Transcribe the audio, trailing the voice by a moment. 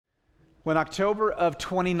When October of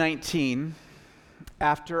 2019,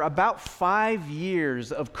 after about 5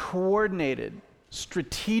 years of coordinated,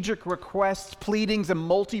 strategic requests, pleadings, and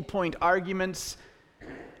multi-point arguments,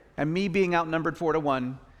 and me being outnumbered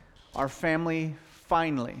 4-1, our family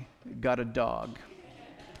finally got a dog.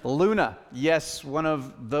 Luna, yes, one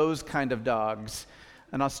of those kind of dogs.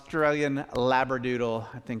 An Australian Labradoodle.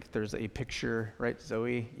 I think there's a picture, right,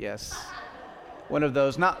 Zoe? Yes. One of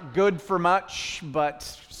those. Not good for much, but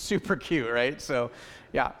super cute, right? So,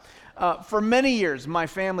 yeah. For many years, my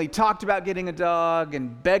family talked about getting a dog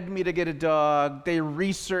and begged me to get a dog. They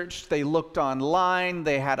researched, they looked online,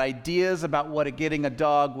 they had ideas about what getting a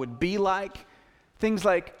dog would be like. Things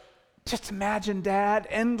like, just imagine, Dad,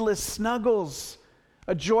 endless snuggles,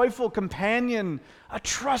 a joyful companion, a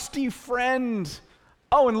trusty friend.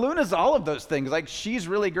 Oh, and Luna's all of those things. Like, she's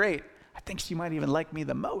really great. I think she might even like me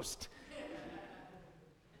the most.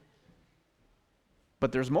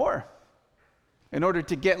 But there's more. In order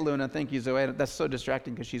to get Luna, thank you, Zoe. That's so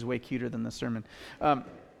distracting because she's way cuter than the sermon.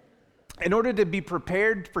 In order to be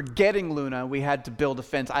prepared for getting Luna, we had to build a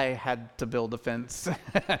fence. I had to build a fence.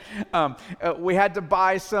 We had to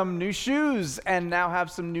buy some new shoes and now have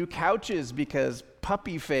some new couches because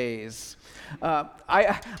puppy phase.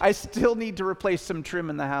 I still need to replace some trim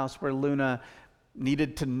in the house where Luna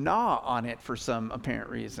needed to gnaw on it for some apparent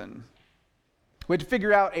reason. We had to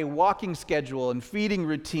figure out a walking schedule and feeding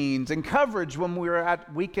routines and coverage when we were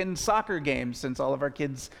at weekend soccer games, since all of our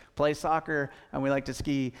kids play soccer and we like to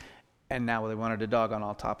ski, and now they wanted a dog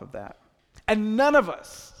on top of that. And none of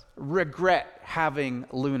us regret having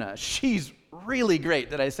Luna. She's really great.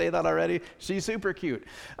 Did I say that already? She's super cute.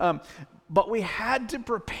 But we had to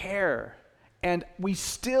prepare, and we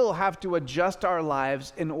still have to adjust our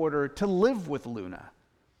lives in order to live with Luna.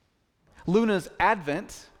 Luna's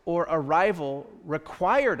advent or arrival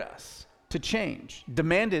required us to change,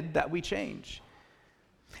 demanded that we change.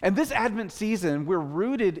 And this Advent season, we're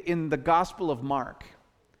rooted in the Gospel of Mark.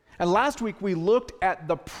 And last week we looked at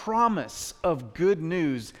the promise of good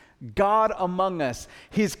news, God among us,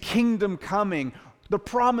 His kingdom coming, the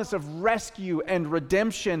promise of rescue and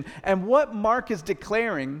redemption. And what Mark is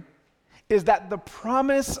declaring is that the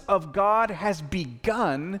promise of God has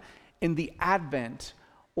begun in the advent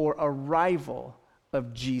or arrival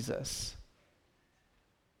of Jesus.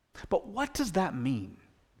 But what does that mean?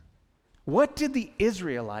 What did the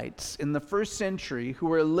Israelites in the first century who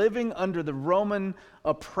were living under the Roman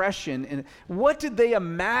oppression, and what did they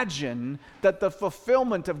imagine that the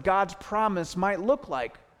fulfillment of God's promise might look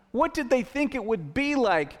like? What did they think it would be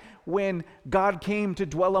like when God came to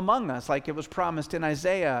dwell among us, like it was promised in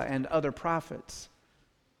Isaiah and other prophets?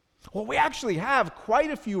 Well, we actually have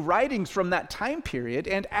quite a few writings from that time period,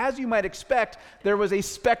 and as you might expect, there was a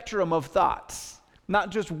spectrum of thoughts,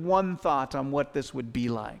 not just one thought on what this would be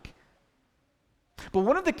like. But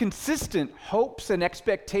one of the consistent hopes and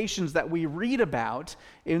expectations that we read about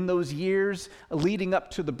in those years leading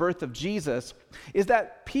up to the birth of Jesus is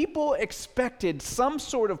that people expected some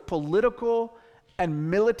sort of political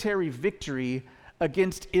and military victory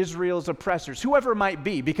against Israel's oppressors, whoever it might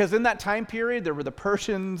be, because in that time period, there were the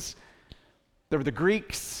Persians, there were the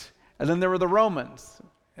Greeks, and then there were the Romans.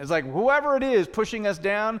 It's like, whoever it is pushing us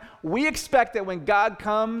down, we expect that when God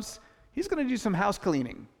comes, He's going to do some house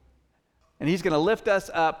cleaning, and He's going to lift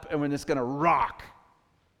us up, and when it's going to rock.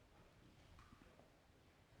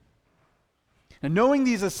 And knowing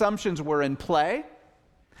these assumptions were in play,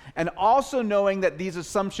 and also knowing that these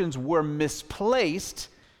assumptions were misplaced,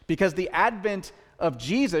 because the advent of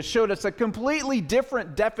Jesus showed us a completely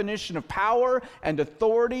different definition of power and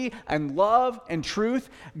authority and love and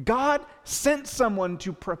truth, God sent someone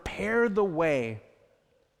to prepare the way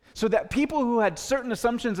so that people who had certain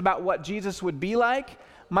assumptions about what Jesus would be like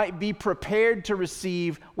might be prepared to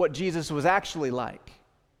receive what Jesus was actually like.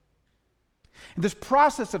 This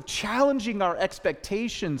process of challenging our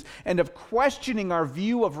expectations and of questioning our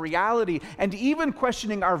view of reality and even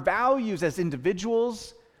questioning our values as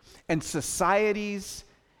individuals and societies,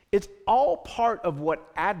 it's all part of what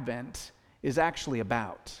Advent is actually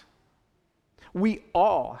about. We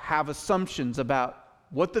all have assumptions about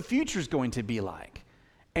what the future is going to be like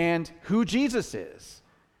and who Jesus is.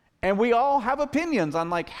 And we all have opinions on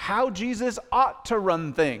how Jesus ought to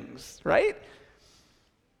run things, right?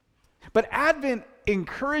 But Advent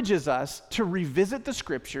encourages us to revisit the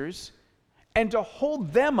scriptures and to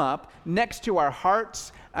hold them up next to our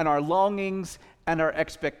hearts and our longings and our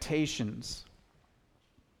expectations.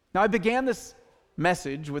 Now, I began this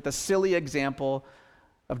message with a silly example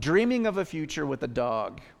of dreaming of a future with a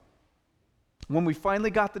dog. When we finally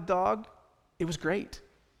got the dog, it was great.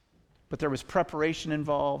 But there was preparation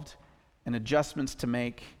involved and adjustments to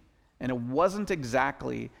make and it wasn't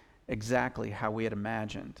exactly how we had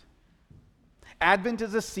imagined. Advent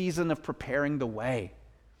is a season of preparing the way.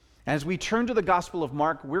 As we turn to the Gospel of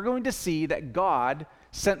Mark, we're going to see that God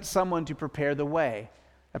sent someone to prepare the way.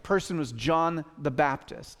 That person was John the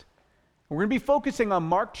Baptist. We're going to be focusing on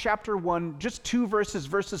Mark chapter 1, just 2 verses,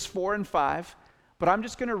 verses 4 and 5. But I'm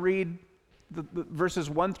just going to read the verses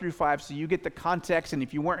 1 through 5 so you get the context. And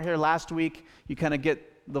if you weren't here last week, you kind of get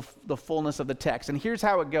the fullness of the text. And here's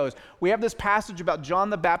how it goes. We have this passage about John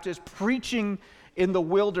the Baptist preaching in the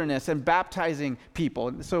wilderness and baptizing people.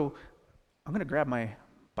 And so I'm going to grab my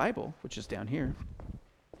Bible, which is down here.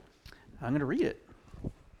 I'm going to read it.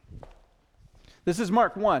 This is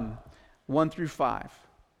Mark 1, 1 through 5.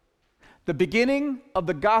 The beginning of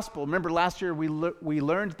the gospel. Remember last year we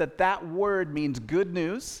learned that word means good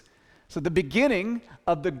news. So the beginning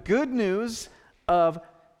of the good news of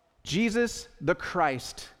Jesus the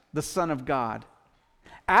Christ, the Son of God.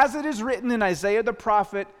 As it is written in Isaiah the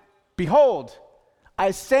prophet, behold,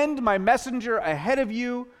 I send my messenger ahead of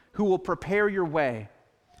you who will prepare your way.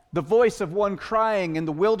 The voice of one crying in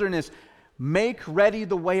the wilderness, make ready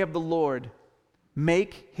the way of the Lord.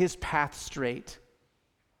 Make his path straight.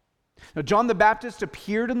 Now, John the Baptist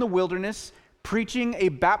appeared in the wilderness, preaching a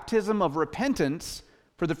baptism of repentance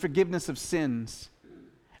for the forgiveness of sins.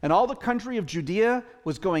 And all the country of Judea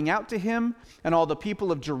was going out to him, and all the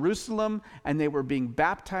people of Jerusalem, and they were being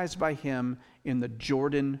baptized by him in the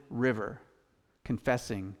Jordan River,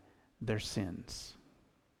 confessing their sins.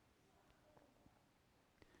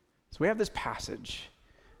 So we have this passage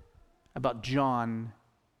about John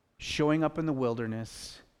showing up in the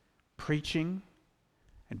wilderness, preaching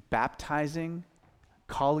and baptizing,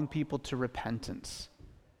 calling people to repentance.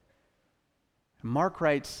 And Mark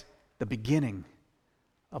writes the beginning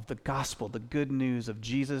of the gospel, the good news of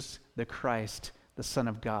Jesus the Christ, the Son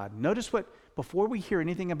of God. Notice before we hear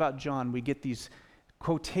anything about John, we get these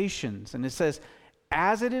quotations, and it says,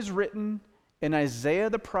 as it is written in Isaiah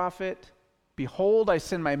the prophet, behold, I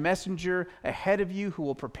send my messenger ahead of you who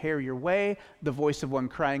will prepare your way, the voice of one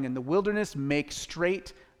crying in the wilderness, make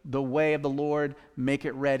straight the way of the Lord, make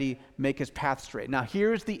it ready, make his path straight. Now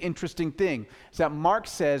here's the interesting thing, is that Mark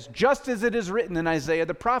says, just as it is written in Isaiah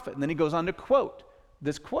the prophet, and then he goes on to quote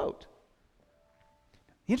this quote.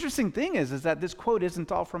 The interesting thing is that this quote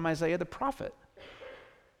isn't all from Isaiah the prophet.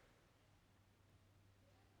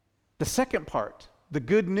 The second part, the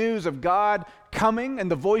good news of God coming and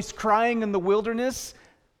the voice crying in the wilderness,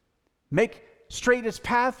 make straight his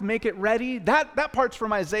path, make it ready, that part's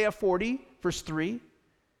from Isaiah 40, verse 3.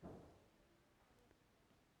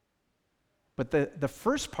 But the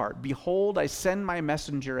first part, behold, I send my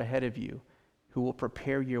messenger ahead of you who will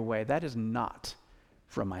prepare your way, that is not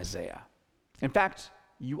from Isaiah. In fact,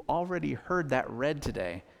 you already heard that read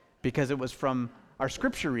today because it was from our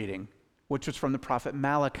scripture reading, which was from the prophet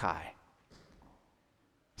Malachi.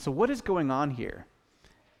 So what is going on here?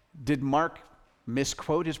 Did Mark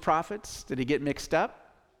misquote his prophets? Did he get mixed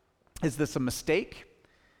up? Is this a mistake?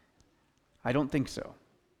 I don't think so.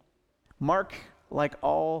 Mark, like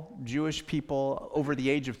all Jewish people over the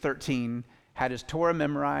age of 13, had his Torah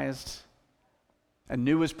memorized and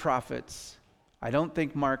knew his prophets. I don't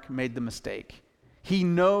think Mark made the mistake. He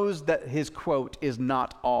knows that his quote is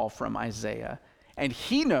not all from Isaiah, and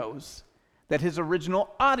he knows that his original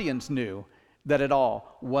audience knew that it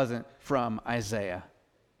all wasn't from Isaiah.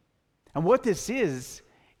 And what this is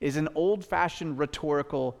an old-fashioned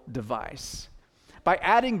rhetorical device. By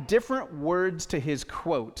adding different words to his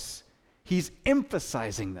quotes, he's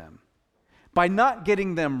emphasizing them. By not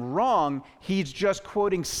getting them wrong, he's just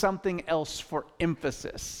quoting something else for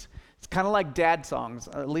emphasis. It's kind of like dad songs.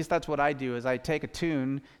 At least that's what I do, is I take a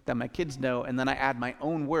tune that my kids know and then I add my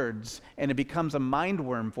own words, and it becomes a mind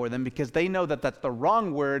worm for them because they know that that's the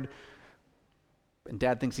wrong word, and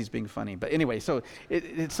dad thinks he's being funny. But anyway, so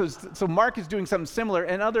Mark is doing something similar,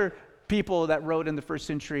 and other people that wrote in the first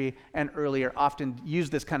century and earlier often use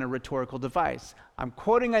this kind of rhetorical device. I'm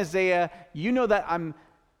quoting Isaiah, you know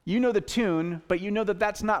the tune, but you know that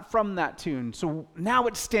that's not from that tune. So now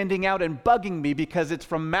it's standing out and bugging me because it's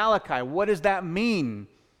from Malachi. What does that mean?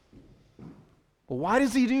 Well, why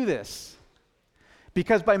does he do this?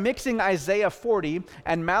 Because by mixing Isaiah 40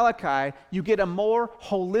 and Malachi, you get a more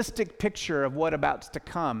holistic picture of what about to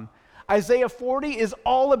come. Isaiah 40 is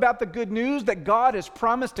all about the good news that God has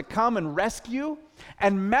promised to come and rescue.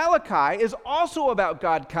 And Malachi is also about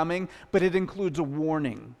God coming, but it includes a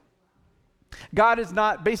warning. God is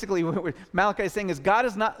not, basically what Malachi is saying is, God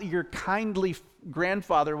is not your kindly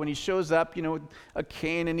grandfather when he shows up, with a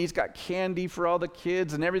cane and he's got candy for all the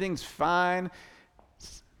kids and everything's fine.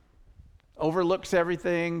 Overlooks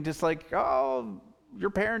everything, just like, oh, your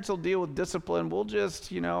parents will deal with discipline. We'll just,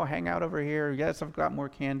 hang out over here. Yes, I've got more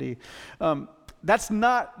candy. That's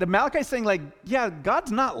not, the Malachi's saying like, yeah,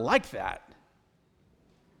 God's not like that.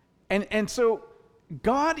 And so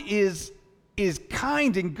God is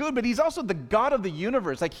kind and good, but he's also the God of the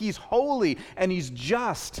universe. Like, he's holy and he's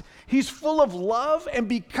just. He's full of love, and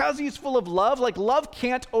because he's full of love, like, love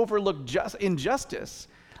can't overlook injustice.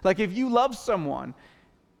 Like, if you love someone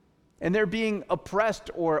and they're being oppressed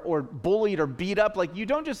or bullied or beat up, like, you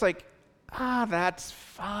don't just like, that's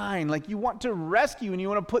fine. Like, you want to rescue and you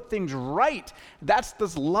want to put things right. That's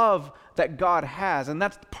this love that God has, and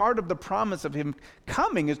that's part of the promise of him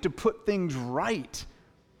coming, is to put things right.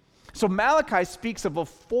 So Malachi speaks of a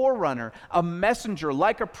forerunner, a messenger,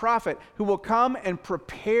 like a prophet, who will come and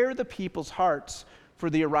prepare the people's hearts for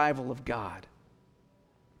the arrival of God.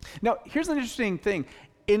 Now, here's an interesting thing.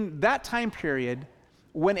 In that time period,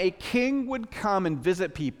 when a king would come and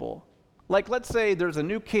visit people, like, let's say there's a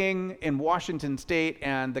new king in Washington State,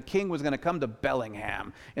 and the king was going to come to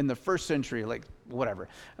Bellingham in the first century, like, whatever.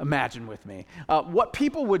 Imagine with me. What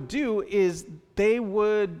people would do is they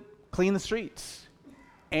would clean the streets.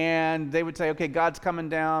 And they would say, okay, God's coming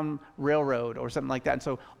down Railroad or something like that. And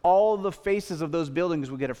so all the faces of those buildings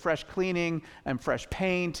would get a fresh cleaning and fresh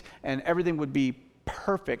paint, and everything would be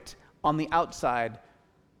perfect on the outside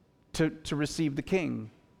to receive the king.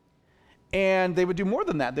 And they would do more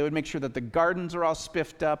than that. They would make sure that the gardens are all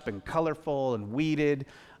spiffed up and colorful and weeded.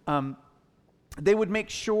 They would make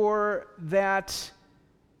sure that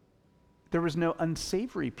there was no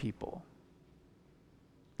unsavory people.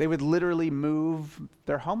 They would literally move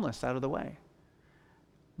their homeless out of the way.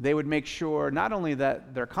 They would make sure not only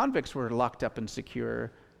that their convicts were locked up and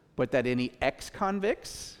secure, but that any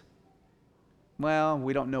ex-convicts, well,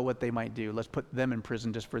 we don't know what they might do. Let's put them in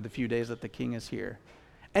prison just for the few days that the king is here.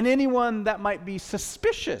 And anyone that might be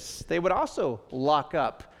suspicious, they would also lock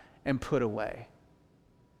up and put away.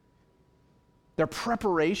 Their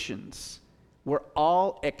preparations were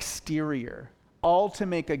all exterior, all to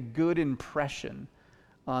make a good impression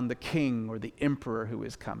on the king or the emperor who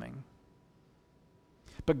is coming.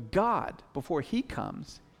 But God, before he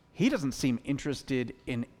comes, he doesn't seem interested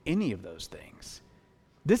in any of those things.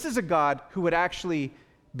 This is a God who would actually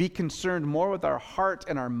be concerned more with our heart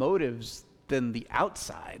and our motives than the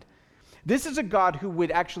outside. This is a God who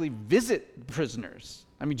would actually visit prisoners.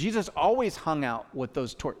 I mean, Jesus always hung out with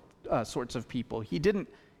those sorts of people. He didn't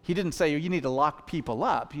say, you need to lock people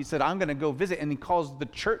up. He said, I'm going to go visit, and he calls the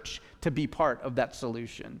church to be part of that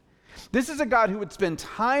solution. This is a God who would spend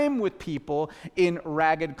time with people in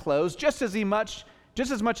ragged clothes just as much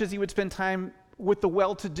as he would spend time with the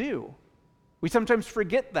well-to-do. We sometimes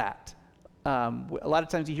forget that. A lot of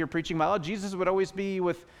times you hear preaching about, Jesus would always be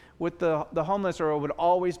with the homeless, or would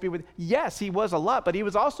always be with, yes, he was a lot, but he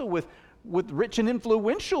was also with rich and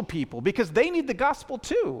influential people, because they need the gospel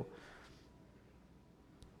too.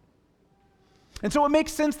 And so it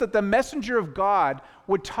makes sense that the messenger of God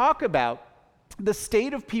would talk about the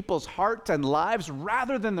state of people's hearts and lives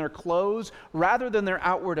rather than their clothes, rather than their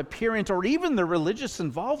outward appearance, or even their religious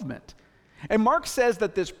involvement. And Mark says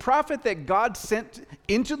that this prophet that God sent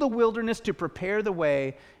into the wilderness to prepare the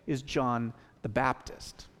way is John the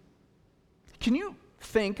Baptist. Can you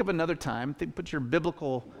think of another time, put your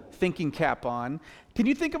biblical thinking cap on, can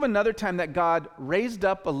you think of another time that God raised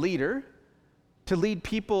up a leader to lead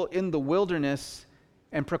people in the wilderness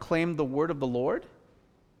and proclaim the word of the Lord?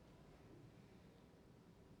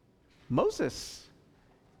 Moses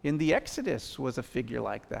in the Exodus was a figure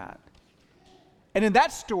like that. And in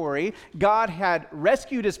that story, God had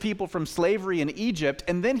rescued his people from slavery in Egypt,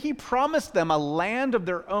 and then he promised them a land of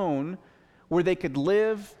their own where they could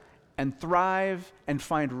live and thrive and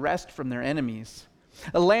find rest from their enemies.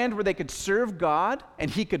 A land where they could serve God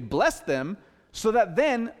and he could bless them, so that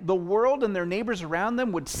then the world and their neighbors around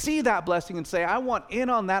them would see that blessing and say, I want in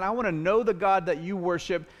on that. I want to know the God that you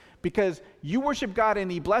worship, because you worship God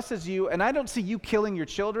and he blesses you, and I don't see you killing your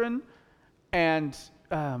children and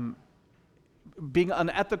being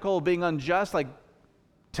unethical, being unjust. Like,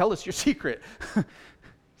 tell us your secret.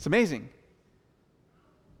 It's amazing.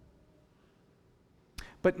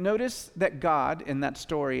 But notice that God, in that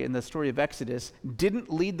story, in the story of Exodus,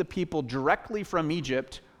 didn't lead the people directly from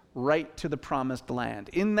Egypt right to the promised land.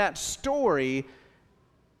 In that story,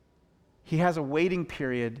 he has a waiting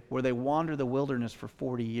period where they wander the wilderness for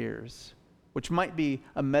 40 years, which might be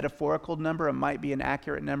a metaphorical number, it might be an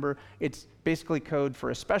accurate number. It's basically code for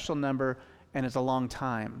a special number, and it's a long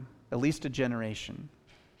time, at least a generation.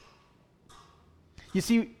 You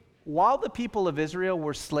see, while the people of Israel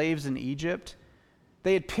were slaves in Egypt,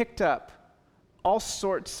 they had picked up all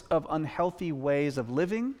sorts of unhealthy ways of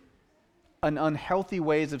living and unhealthy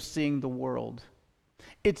ways of seeing the world.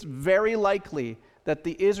 It's very likely that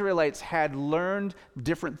the Israelites had learned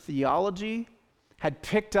different theology, had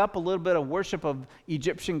picked up a little bit of worship of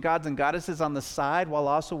Egyptian gods and goddesses on the side while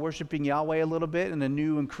also worshiping Yahweh a little bit in a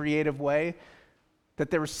new and creative way,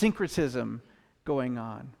 that there was syncretism going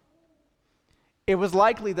on. It was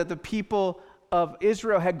likely that the people of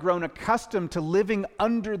Israel had grown accustomed to living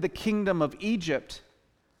under the kingdom of Egypt,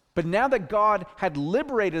 but now that God had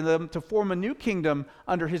liberated them to form a new kingdom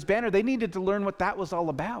under his banner, they needed to learn what that was all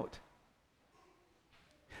about.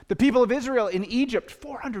 The people of Israel in Egypt,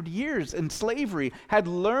 400 years in slavery, had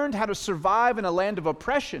learned how to survive in a land of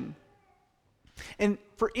oppression. And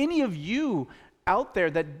for any of you out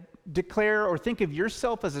there that declare or think of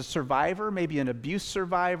yourself as a survivor, maybe an abuse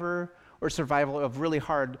survivor or survival of really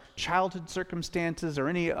hard childhood circumstances or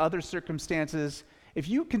any other circumstances, if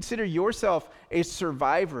you consider yourself a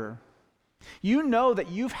survivor, you know that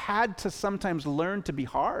you've had to sometimes learn to be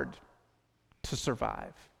hard to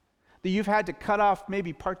survive. That you've had to cut off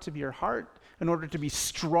maybe parts of your heart in order to be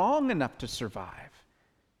strong enough to survive.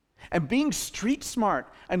 And being street smart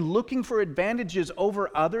and looking for advantages over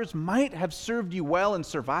others might have served you well in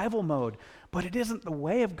survival mode, but it isn't the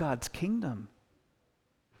way of God's kingdom.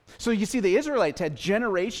 So you see, the Israelites had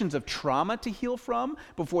generations of trauma to heal from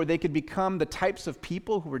before they could become the types of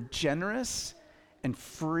people who were generous and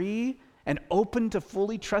free and open to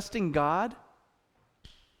fully trusting God.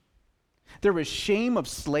 There was shame of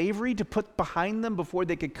slavery to put behind them before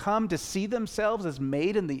they could come to see themselves as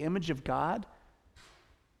made in the image of God,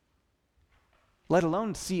 let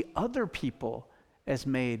alone see other people as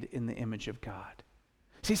made in the image of God.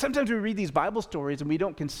 See, sometimes we read these Bible stories and we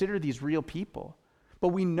don't consider these real people, but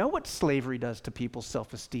we know what slavery does to people's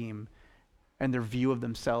self-esteem and their view of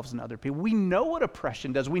themselves and other people. We know what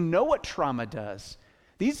oppression does. We know what trauma does.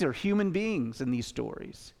 These are human beings in these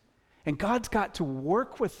stories. And God's got to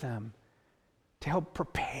work with them to help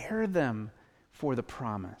prepare them for the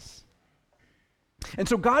promise. And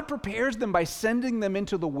so God prepares them by sending them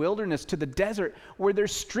into the wilderness, to the desert, where they're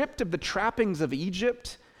stripped of the trappings of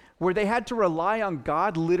Egypt, where they had to rely on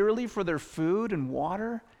God literally for their food and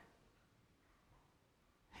water.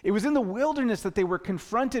 It was in the wilderness that they were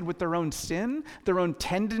confronted with their own sin, their own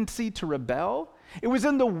tendency to rebel. It was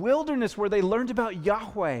in the wilderness where they learned about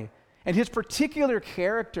Yahweh and his particular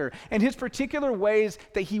character and his particular ways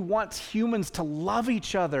that he wants humans to love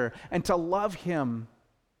each other and to love him.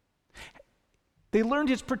 They learned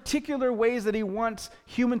his particular ways that he wants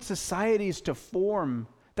human societies to form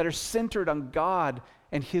that are centered on God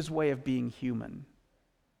and his way of being human.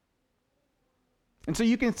 And so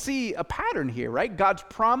you can see a pattern here, right? God's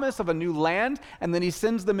promise of a new land, and then he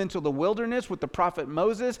sends them into the wilderness with the prophet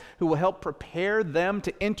Moses, who will help prepare them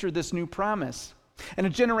to enter this new promise. And a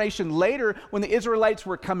generation later, when the Israelites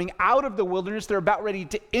were coming out of the wilderness, they're about ready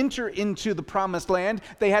to enter into the promised land.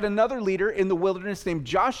 They had another leader in the wilderness named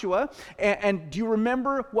Joshua. And do you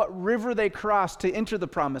remember what river they crossed to enter the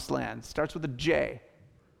promised land? Starts with a J.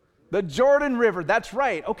 The Jordan River, that's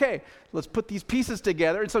right. Okay, let's put these pieces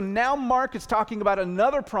together. And so now Mark is talking about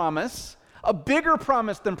another promise, a bigger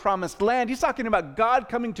promise than promised land. He's talking about God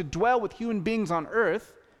coming to dwell with human beings on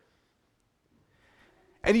earth.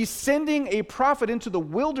 And he's sending a prophet into the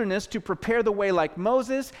wilderness to prepare the way like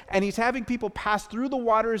Moses, and he's having people pass through the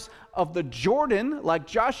waters of the Jordan, like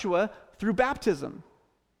Joshua, through baptism.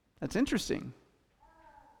 That's interesting.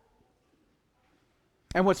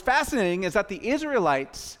 And what's fascinating is that the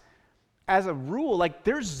Israelites, as a rule, like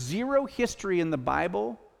there's zero history in the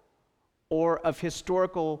Bible or of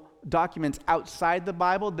historical documents outside the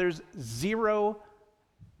Bible. There's zero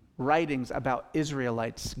writings about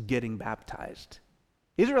Israelites getting baptized.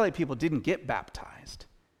 Israelite people didn't get baptized.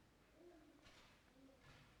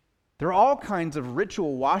 There are all kinds of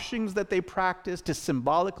ritual washings that they practiced to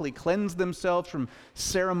symbolically cleanse themselves from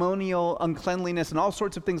ceremonial uncleanliness and all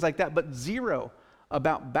sorts of things like that, but zero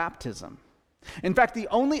about baptism. In fact, the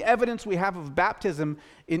only evidence we have of baptism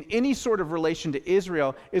in any sort of relation to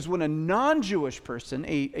Israel is when a non-Jewish person,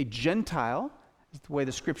 a Gentile, the way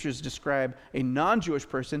the scriptures describe a non-Jewish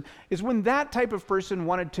person, is when that type of person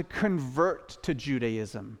wanted to convert to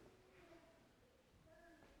Judaism.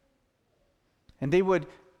 And they would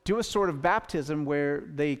do a sort of baptism where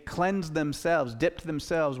they cleansed themselves, dipped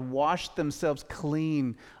themselves, washed themselves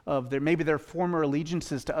clean of maybe their former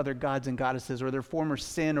allegiances to other gods and goddesses or their former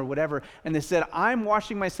sin or whatever. And they said, I'm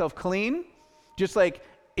washing myself clean, just like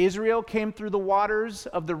Israel came through the waters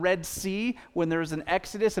of the Red Sea when there was an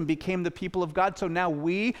exodus and became the people of God. So now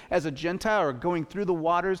we, as a Gentile, are going through the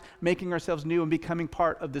waters, making ourselves new and becoming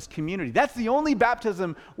part of this community. That's the only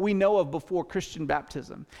baptism we know of before Christian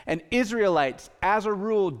baptism. And Israelites, as a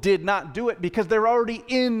rule, did not do it because they're already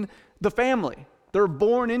in the family. They're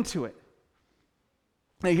born into it.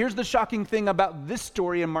 Now, here's the shocking thing about this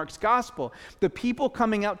story in Mark's gospel. The people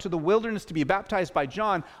coming out to the wilderness to be baptized by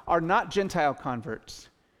John are not Gentile converts.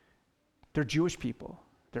 They're Jewish people.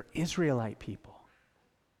 They're Israelite people.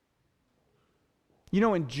 You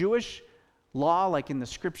know, in Jewish law, like in the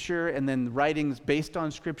scripture and then writings based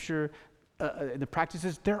on scripture, the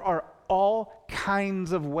practices, there are all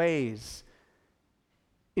kinds of ways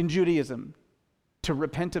in Judaism to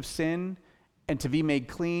repent of sin and to be made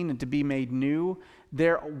clean and to be made new.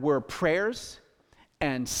 There were prayers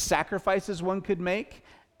and sacrifices one could make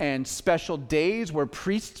and special days where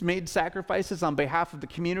priests made sacrifices on behalf of the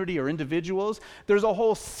community or individuals. There's a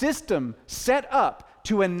whole system set up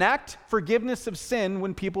to enact forgiveness of sin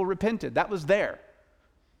when people repented. That was there.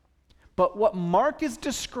 But what Mark is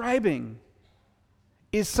describing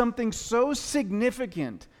is something so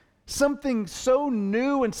significant, something so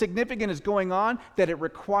new and significant is going on that it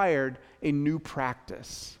required a new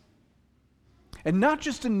practice. And not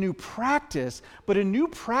just a new practice, but a new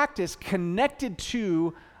practice connected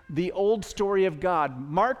to the old story of God.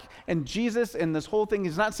 Mark and Jesus and this whole thing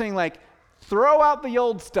is not saying like, throw out the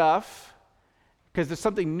old stuff because there's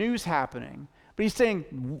something new's happening. But he's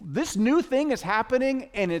saying this new thing is happening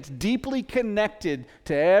and it's deeply connected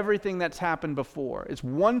to everything that's happened before. It's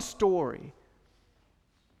one story.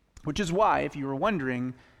 Which is why, if you were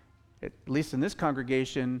wondering, at least in this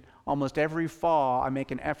congregation, almost every fall I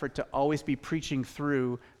make an effort to always be preaching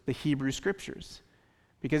through the Hebrew Scriptures.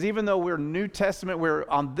 Because even though we're New Testament, we're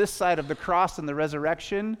on this side of the cross and the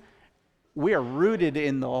resurrection, we are rooted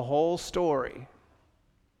in the whole story.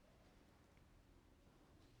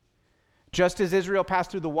 Just as Israel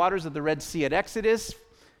passed through the waters of the Red Sea at Exodus,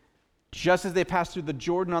 just as they passed through the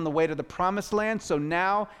Jordan on the way to the Promised Land, so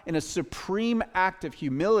now in a supreme act of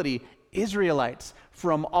humility, Israelites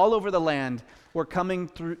from all over the land were coming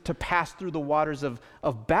through to pass through the waters of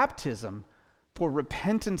baptism for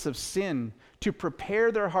repentance of sin, to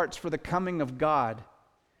prepare their hearts for the coming of God,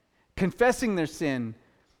 confessing their sin,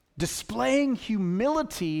 displaying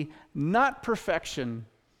humility, not perfection.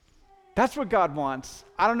 That's what God wants.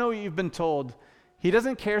 I don't know what you've been told. He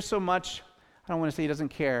doesn't care so much. I don't want to say he doesn't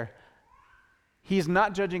care. He's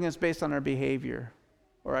not judging us based on our behavior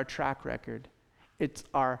or our track record. It's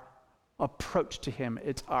our approach to him.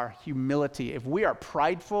 It's our humility. If we are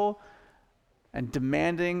prideful and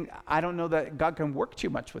demanding, I don't know that God can work too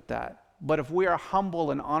much with that. But if we are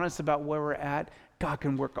humble and honest about where we're at, God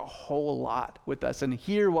can work a whole lot with us. And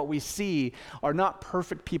here what we see are not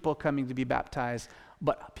perfect people coming to be baptized,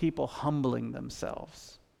 but people humbling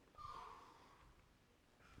themselves.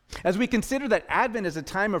 As we consider that Advent is a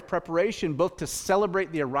time of preparation, both to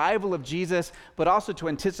celebrate the arrival of Jesus, but also to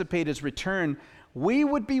anticipate his return, we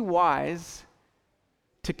would be wise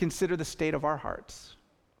to consider the state of our hearts.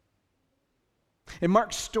 In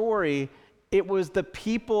Mark's story, it was the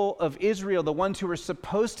people of Israel, the ones who were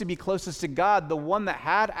supposed to be closest to God, the one that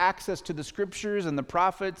had access to the scriptures and the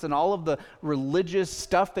prophets and all of the religious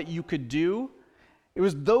stuff that you could do. It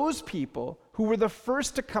was those people who were the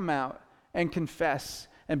first to come out and confess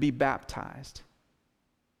and be baptized.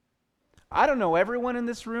 I don't know everyone in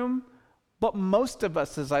this room, but most of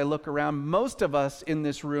us, as I look around, most of us in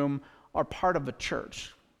this room are part of a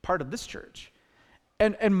church, part of this church.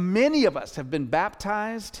 And many of us have been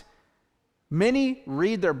baptized. Many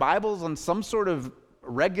read their Bibles on some sort of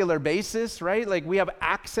regular basis, right? Like we have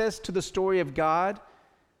access to the story of God.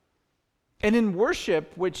 And in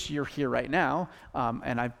worship, which you're here right now,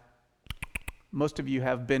 and most of you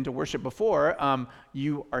have been to worship before,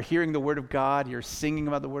 you are hearing the Word of God, you're singing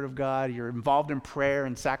about the Word of God, you're involved in prayer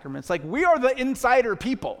and sacraments. Like we are the insider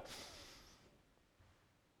people.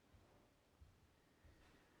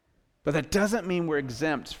 But that doesn't mean we're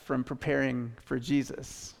exempt from preparing for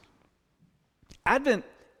Jesus. Advent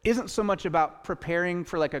isn't so much about preparing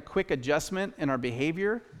for like a quick adjustment in our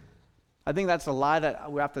behavior. I think that's a lie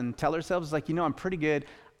that we often tell ourselves, like, I'm pretty good.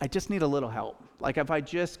 I just need a little help. Like if I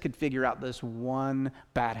just could figure out this one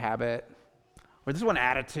bad habit or this one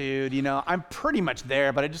attitude, I'm pretty much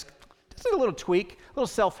there, but I just need a little tweak, a little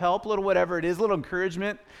self-help, a little whatever it is, a little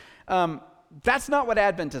encouragement. That's not what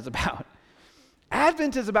Advent is about.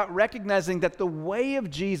 Advent is about recognizing that the way of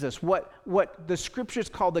Jesus, what the scriptures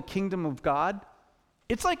call the kingdom of God,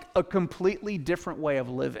 it's like a completely different way of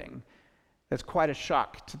living. That's quite a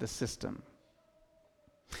shock to the system.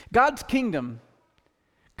 God's kingdom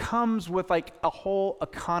comes with like a whole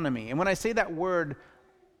economy. And when I say that word,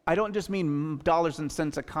 I don't just mean dollars and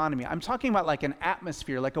cents economy. I'm talking about like an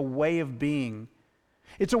atmosphere, like a way of being.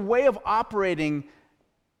 It's a way of operating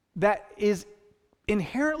that is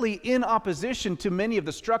inherently in opposition to many of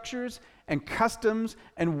the structures and customs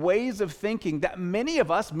and ways of thinking that many of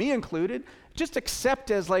us, me included, just accept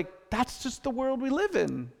as like, that's just the world we live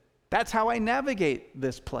in. That's how I navigate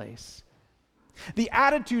this place. The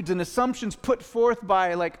attitudes and assumptions put forth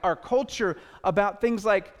by like our culture about things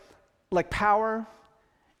like power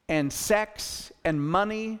and sex and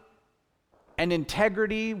money and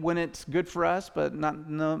integrity when it's good for us, but not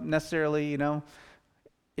necessarily,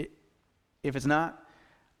 if it's not.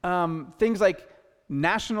 Things like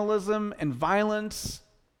nationalism and violence,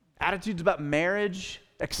 attitudes about marriage,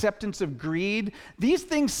 acceptance of greed, these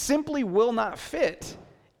things simply will not fit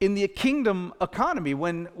in the kingdom economy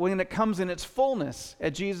when it comes in its fullness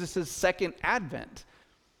at Jesus' second advent.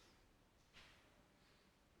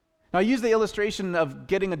 Now, I used the illustration of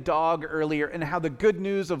getting a dog earlier and how the good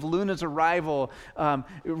news of Luna's arrival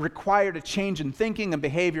required a change in thinking and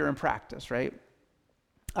behavior and practice, right?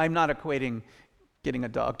 I'm not equating getting a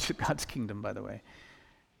dog to God's kingdom, by the way.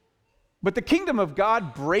 But the kingdom of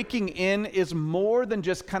God breaking in is more than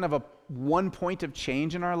just kind of a one point of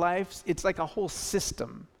change in our lives. It's like a whole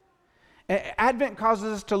system. Advent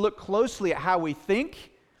causes us to look closely at how we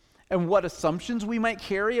think and what assumptions we might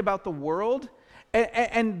carry about the world,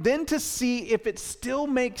 and then to see if it still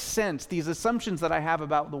makes sense, these assumptions that I have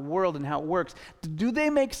about the world and how it works, do they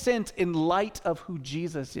make sense in light of who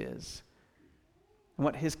Jesus is and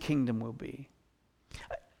what his kingdom will be?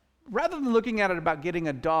 Rather than looking at it about getting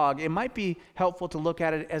a dog, it might be helpful to look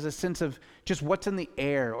at it as a sense of just what's in the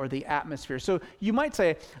air or the atmosphere. So you might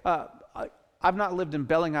say, I've not lived in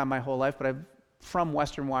Bellingham my whole life, but I'm from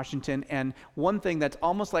Western Washington, and one thing that's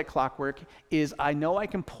almost like clockwork is I know I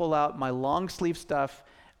can pull out my long sleeve stuff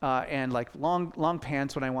and like long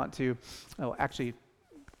pants when I want to. Oh, actually,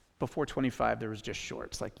 before 25, there was just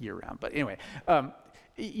shorts, like year round. But anyway,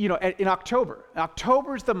 in October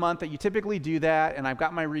is the month that you typically do that, and I've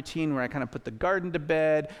got my routine where I kind of put the garden to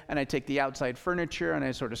bed, and I take the outside furniture, and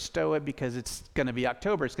I sort of stow it because it's going to be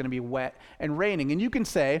October. It's going to be wet and raining. And you can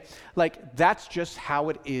say, like, that's just how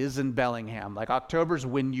it is in Bellingham. Like, October's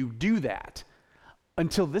when you do that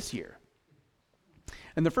until this year.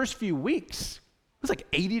 And the first few weeks, it was like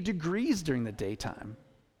 80 degrees during the daytime.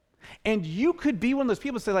 And you could be one of those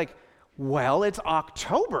people who say, like, well, it's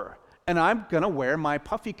October. And I'm going to wear my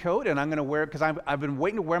puffy coat, and I'm going to wear it because I've been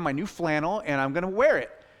waiting to wear my new flannel, and I'm going to wear it.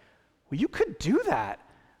 Well, you could do that,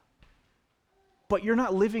 but you're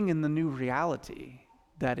not living in the new reality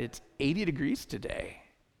that it's 80 degrees today,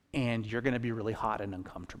 and you're going to be really hot and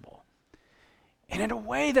uncomfortable. And in a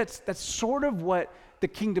way, that's sort of what the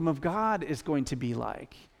kingdom of God is going to be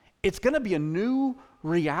like. It's going to be a new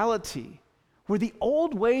reality where the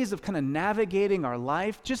old ways of kind of navigating our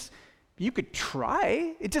life you could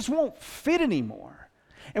try, it just won't fit anymore.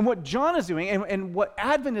 And what John is doing, and what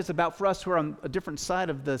Advent is about for us who are on a different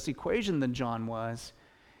side of this equation than John was,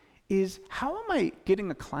 is how am I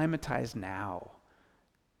getting acclimatized now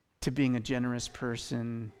to being a generous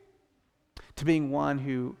person, to being one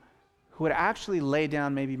who would actually lay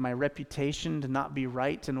down maybe my reputation to not be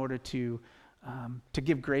right in order to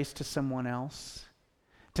give grace to someone else,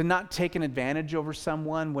 to not take an advantage over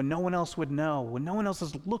someone when no one else would know, when no one else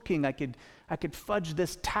is looking. I could fudge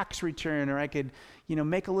this tax return, or I could,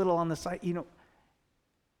 make a little on the side.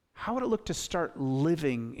 How would it look to start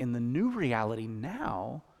living in the new reality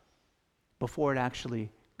now before it actually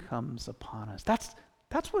comes upon us? That's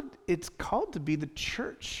what it's called to be, the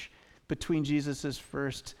church between Jesus'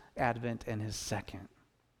 first advent and his second.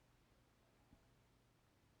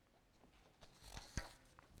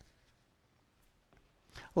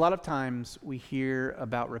 A lot of times we hear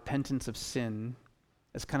about repentance of sin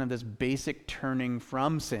as kind of this basic turning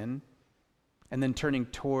from sin and then turning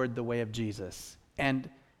toward the way of Jesus. And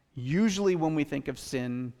usually when we think of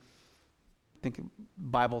sin, think of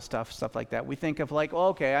Bible stuff like that, we think of like, oh,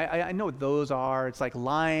 okay, I know what those are. It's like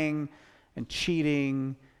lying and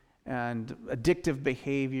cheating and addictive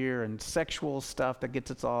behavior and sexual stuff that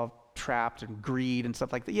gets us all trapped, and greed and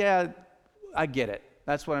stuff like that. Yeah, I get it.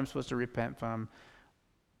 That's what I'm supposed to repent from.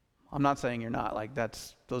 I'm not saying you're not. Like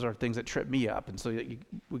those are things that trip me up, and so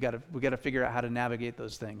we got to figure out how to navigate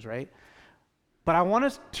those things, right? But I want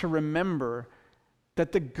us to remember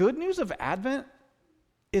that the good news of Advent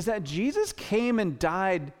is that Jesus came and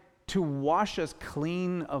died to wash us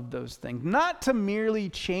clean of those things, not to merely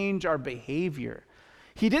change our behavior.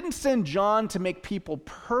 He didn't send John to make people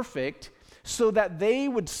perfect so that they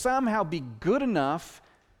would somehow be good enough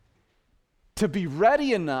to be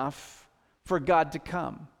ready enough for God to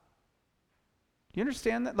come. Do you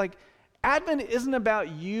understand that? Like, Advent isn't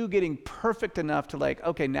about you getting perfect enough to like,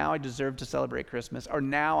 okay, now I deserve to celebrate Christmas, or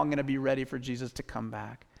now I'm going to be ready for Jesus to come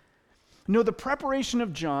back. No, the preparation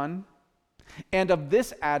of John and of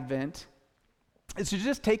this Advent is to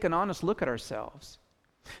just take an honest look at ourselves,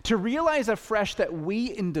 to realize afresh that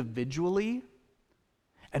we individually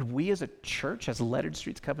and we as a church, as Leonard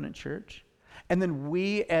Street's Covenant Church, and then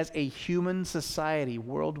we as a human society,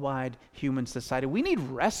 worldwide human society, we need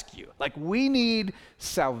rescue. Like, we need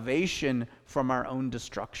salvation from our own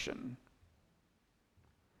destruction.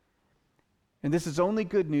 And this is only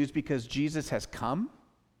good news because Jesus has come,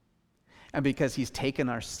 and because he's taken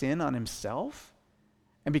our sin on himself,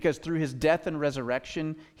 and because through his death and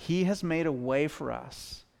resurrection, he has made a way for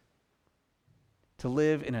us to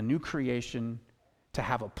live in a new creation, to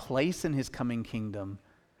have a place in his coming kingdom.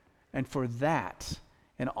 And for that,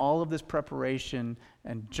 and all of this preparation,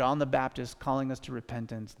 and John the Baptist calling us to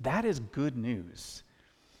repentance, that is good news,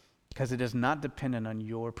 because it is not dependent on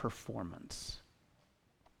your performance.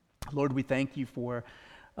 Lord, we thank you for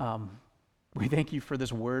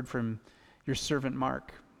this word from your servant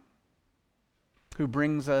Mark, who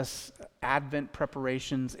brings us Advent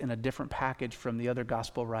preparations in a different package from the other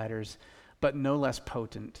gospel writers, but no less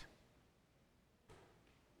potent.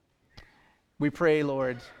 We pray,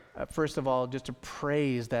 Lord, first of all, just to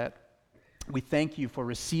praise that we thank you for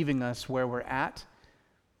receiving us where we're at,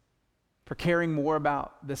 for caring more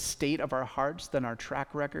about the state of our hearts than our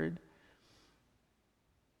track record.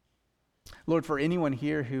 Lord, for anyone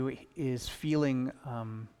here who is feeling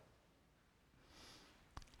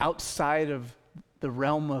outside of the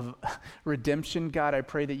realm of redemption, God, I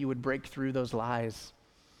pray that you would break through those lies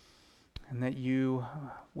and that you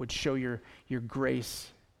would show your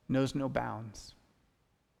grace knows no bounds.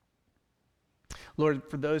 Lord,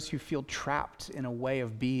 for those who feel trapped in a way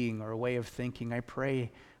of being or a way of thinking, I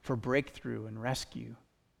pray for breakthrough and rescue.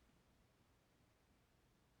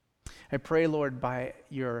 I pray, Lord, by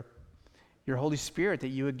your Holy Spirit, that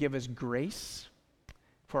you would give us grace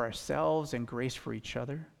for ourselves and grace for each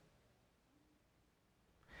other,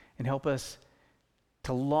 and help us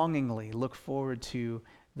to longingly look forward to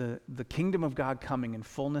the kingdom of God coming in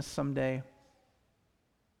fullness someday,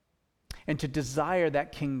 and to desire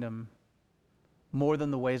that kingdom more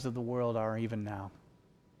than the ways of the world are even now.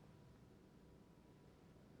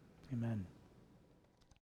 Amen.